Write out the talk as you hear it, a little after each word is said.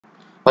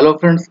Hello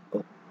friends,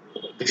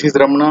 this is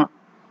Ramana.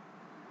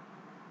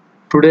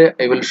 Today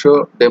I will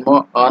show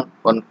demo on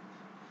one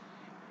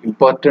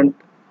important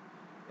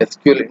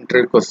SQL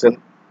interview question,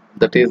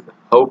 that is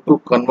how to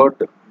convert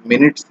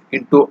minutes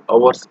into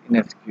hours in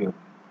SQL.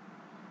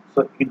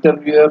 So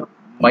interviewer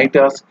might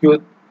ask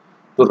you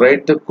to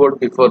write the code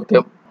before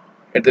them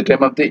at the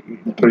time of the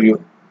interview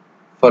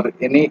for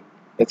any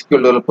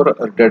SQL developer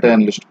or data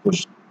analyst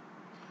question.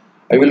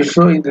 I will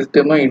show in this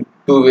demo in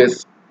two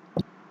ways.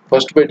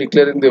 First, by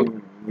declaring the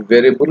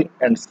variable,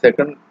 and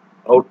second,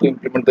 how to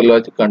implement the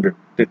logic on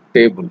the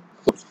table.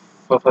 So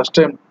for first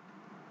time,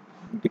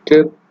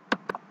 declare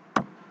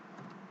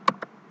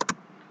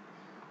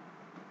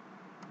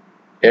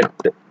at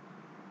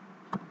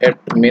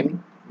min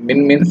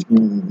means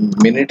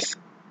minutes.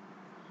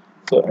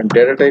 So and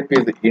data type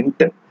is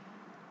int.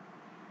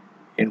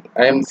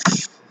 I am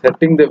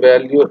setting the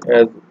value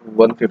as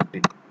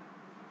 150.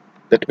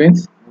 That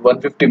means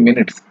 150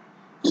 minutes.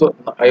 So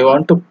I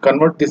want to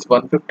convert this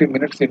 150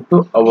 minutes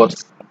into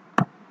hours.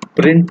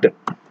 Print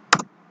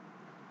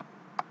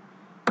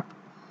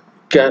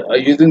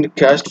using the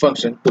cast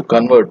function to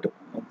convert.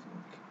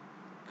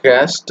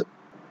 Cast,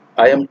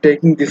 I am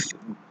taking this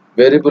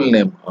variable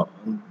name,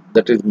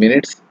 that is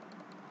minutes,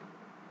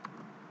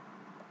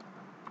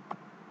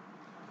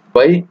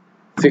 by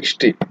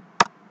 60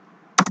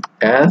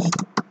 as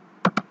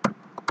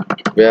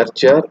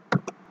VARCHAR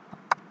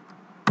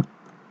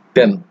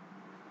 10.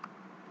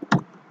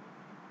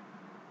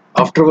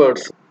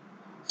 Afterwards,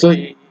 so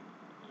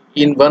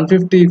in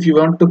 150, if you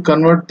want to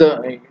convert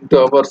the into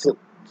hours,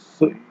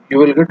 so you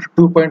will get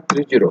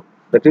 2.30,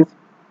 that is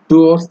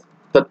 2 hours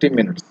 30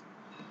 minutes.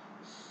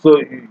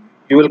 So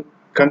you will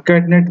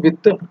concatenate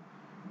with the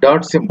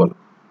dot symbol.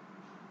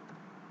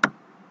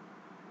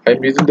 I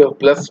am using the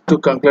plus to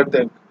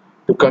concatenate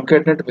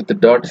with the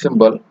dot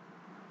symbol.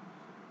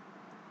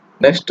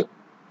 Next,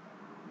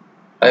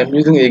 I am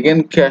using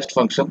again cast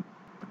function.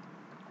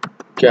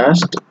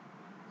 Cast.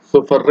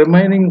 So for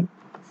remaining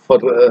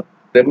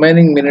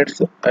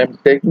minutes, I am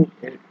taking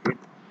it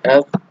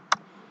as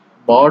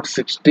mod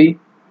 60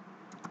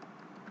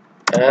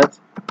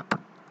 as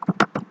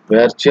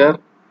varchar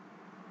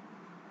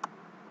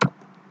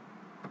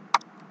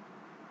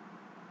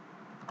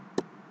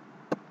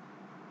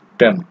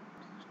 10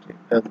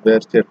 as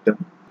varchar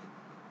 10.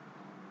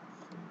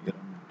 Here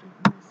I'm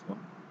taking this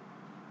one.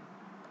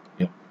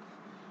 Yeah.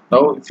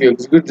 Now if you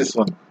execute this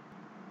one,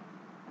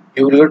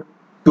 you will get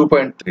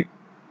 2.3.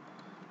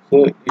 So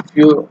uh, if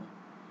you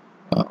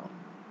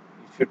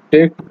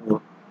take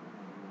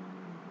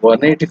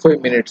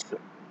 185 minutes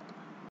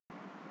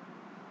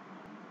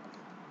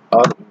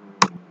or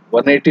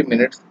 180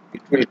 minutes,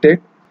 it will take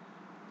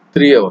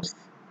 3 hours.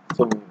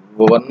 So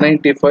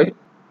 195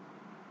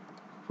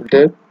 will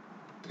take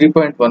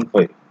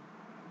 3.15.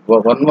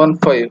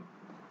 115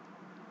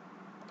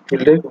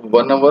 will take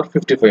 1 hour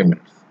 55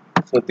 minutes.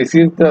 So this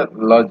is the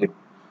logic.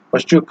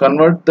 First you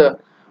convert the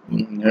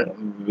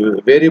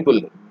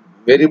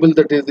variable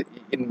that is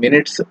in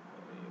minutes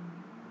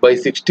by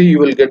 60, you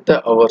will get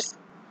the hours.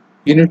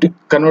 You need to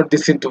convert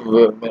this into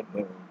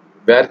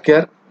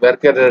varchar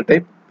data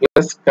type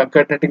plus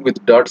concatenating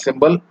with dot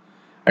symbol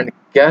and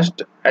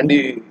cast, and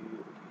you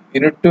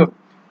need to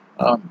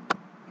um,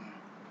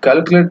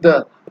 calculate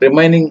the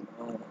remaining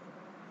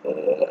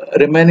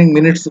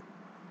minutes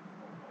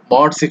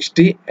mod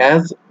 60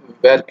 as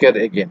varchar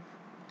again.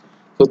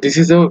 So this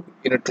is how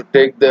you need to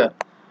take the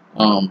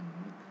um,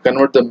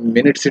 convert the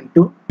minutes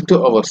into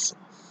hours.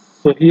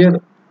 So here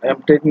I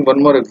am taking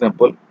one more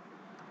example,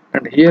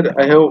 and here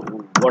I have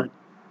one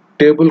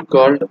table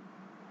called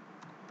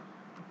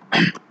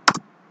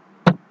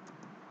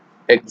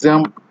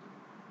exam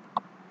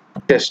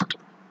test.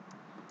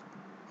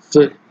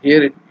 So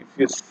here if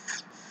you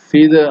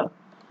see the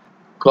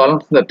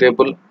columns in the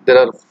table, there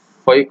are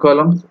 5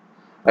 columns: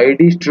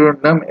 ID,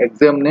 student name,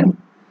 exam name,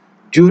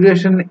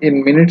 duration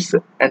in minutes,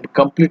 and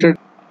completed.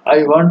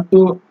 I want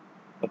to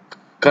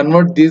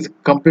convert these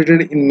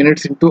completed in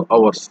minutes into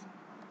hours.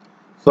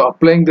 So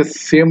applying the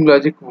same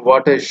logic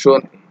what I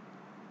shown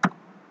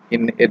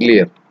in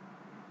earlier.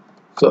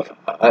 So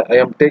I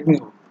am taking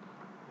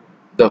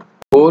the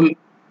whole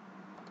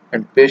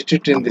and paste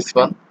it in this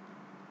one.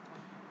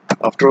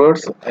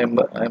 Afterwards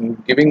I'm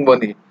giving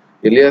one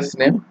alias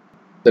name,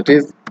 that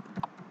is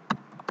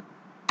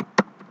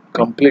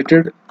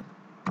completed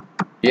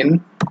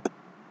in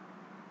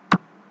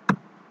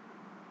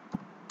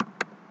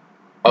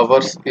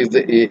hours is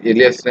the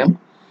alias name.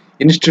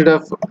 Instead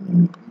of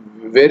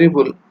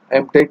variable, I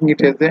am taking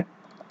it as a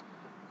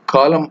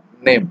column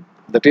name,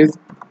 that is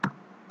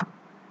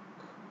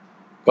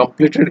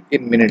completed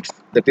in minutes,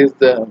 that is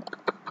the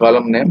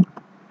column name.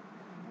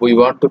 We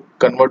want to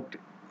convert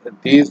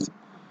these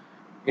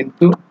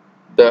into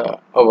the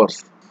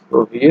hours.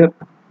 So here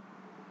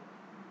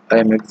I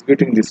am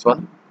executing this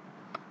one.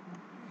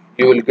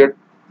 You will get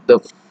the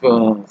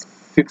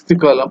sixth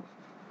column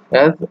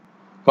as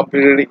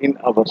completed in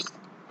hours.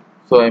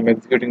 So I am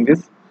executing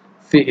this.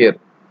 See here.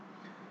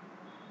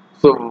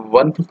 So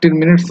 115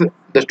 minutes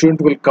the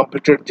student will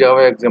complete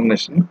Java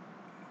examination.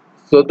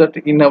 so that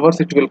in hours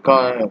it will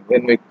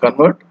when we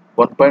convert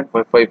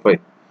 1.555.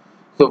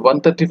 So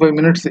 135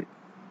 minutes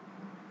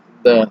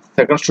the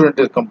second student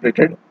is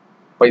completed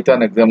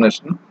Python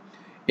examination.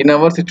 In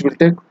hours it will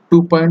take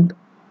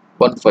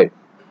 2.15.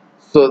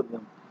 So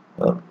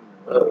uh,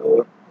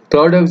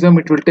 third exam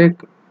it will take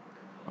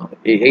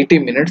 80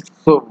 minutes,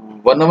 so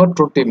 1 hour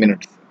 20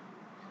 minutes.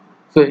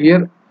 So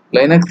here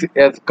Linux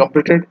has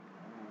completed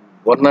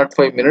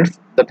 105 minutes,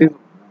 that is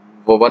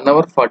 1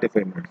 hour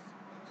 45 minutes.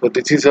 So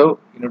this is how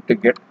you need to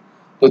get.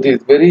 So this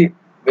is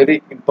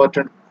very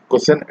important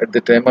question at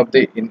the time of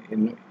the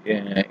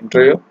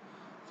interview.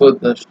 So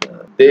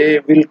they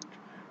will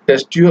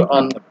test you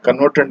on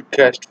convert and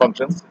cast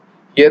functions.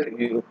 Here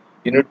you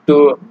need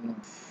to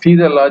see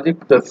the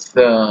logic, that's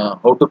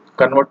how to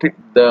convert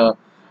the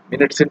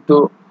minutes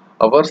into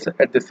hours,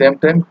 at the same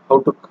time how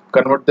to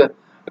convert the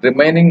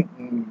remaining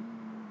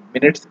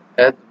minutes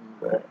as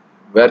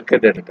VARCHAR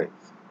data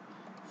types.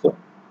 So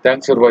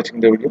thanks for watching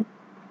the video.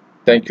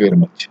 Thank you very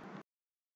much.